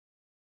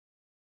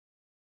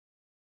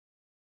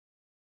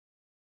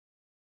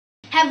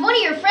Have one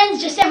of your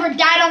friends just ever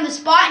died on the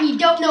spot and you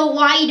don't know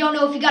why? You don't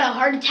know if he got a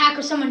heart attack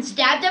or someone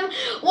stabbed him?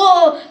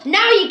 Well,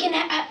 now you can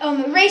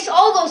erase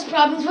all those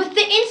problems with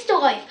the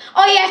InstaLife.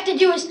 All you have to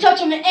do is touch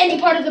him in any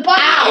part of the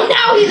body, and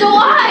now he's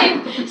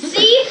alive!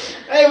 See?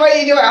 Hey, what are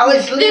you doing? I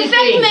was sleeping. The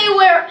effect may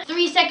wear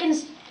 3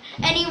 seconds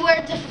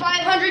anywhere to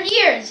 500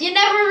 years. You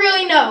never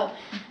really know.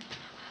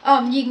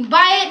 You can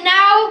buy it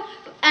now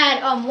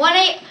at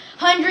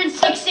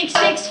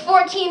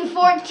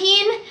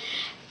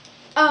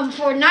 1-800-666-1414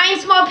 for 9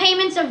 small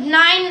payments of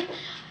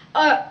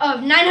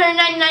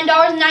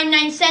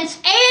 $999.99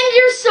 and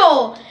your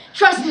soul.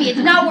 Trust me, it's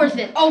not worth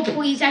it. Oh,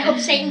 please, I hope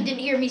Satan didn't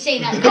hear me say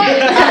that.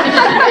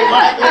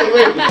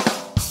 Wait.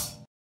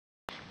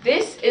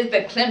 This is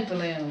the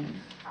Klimpaloon.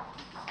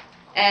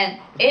 And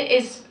it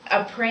is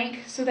a prank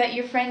so that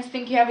your friends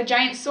think you have a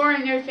giant sore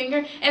on your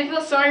finger and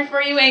feel sorry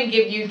for you and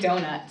give you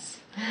donuts.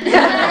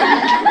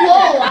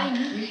 Whoa,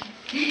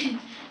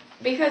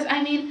 Because,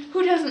 I mean,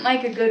 who doesn't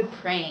like a good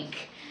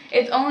prank?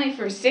 It's only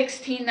for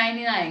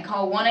 $16.99.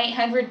 Call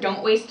 1-800,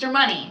 don't waste your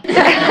money.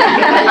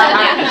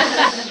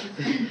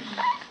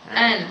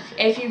 And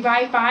if you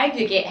buy 5,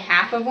 you get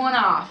half of one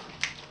off.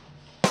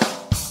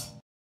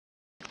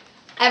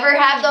 Ever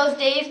have those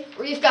days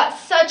where you've got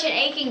such an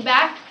aching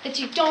back that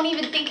you don't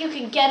even think you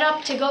can get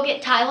up to go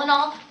get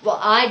Tylenol? Well,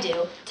 I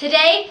do.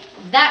 Today,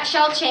 that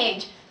shall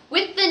change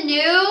with the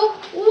new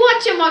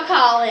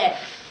whatchamacallit.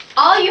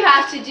 All you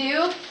have to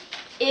do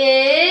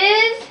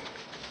is...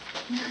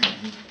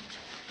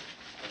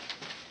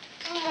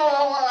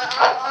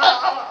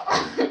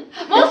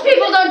 Most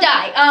people don't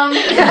die.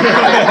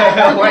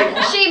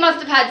 She must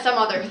have had some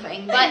other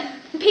thing, but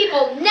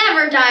people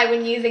never die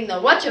when using the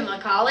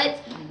whatchamacallit.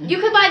 You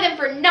can buy them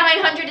for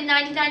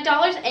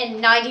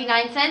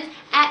 $999.99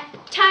 at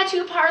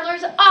tattoo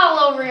parlors all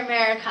over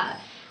America.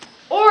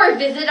 Or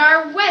visit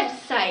our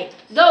website,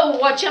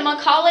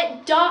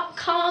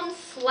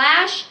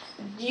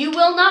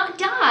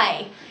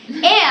 thewhatchamacallit.com/youwillnotdie.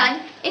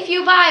 And if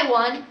you buy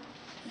one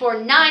for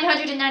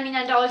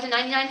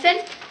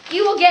 $999.99,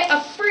 you will get a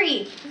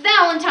free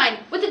Valentine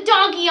with a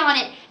doggy on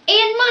it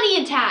and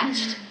money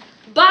attached.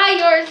 Buy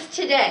yours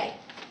today.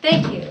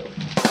 Thank you.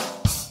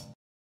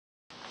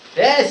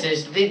 This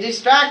is the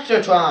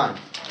Distractotron.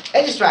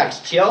 It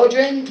distracts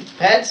children,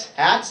 pets,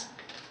 hats,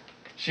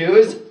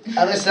 shoes,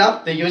 other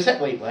stuff. They use it.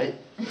 Wait, what?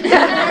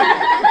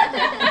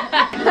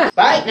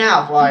 Right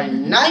now for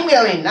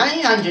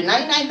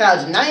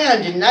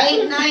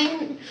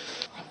 $9,999,999.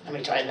 Let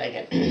me try that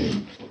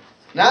again.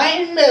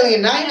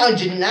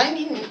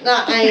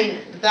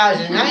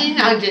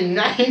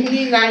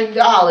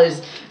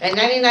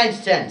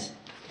 $9,999,999.99.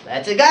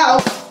 Let's go.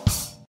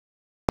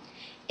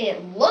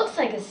 It looks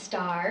like a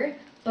star,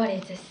 but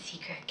it's a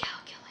secret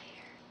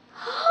calculator.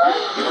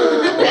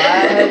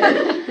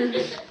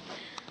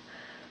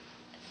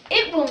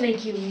 It will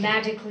make you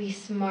magically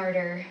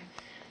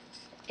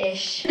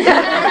smarter-ish.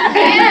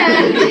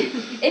 And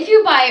if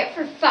you buy it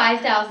for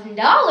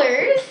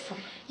 $5,000,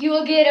 you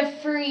will get a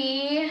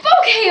free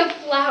bouquet of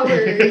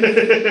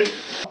flowers.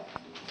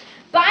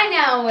 Buy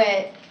now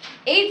at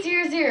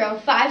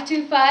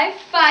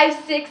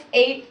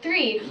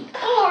 800-525-5683,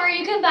 or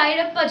you can buy it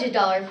at Budget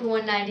Dollar for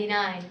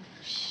 $1.99.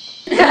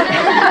 Shh.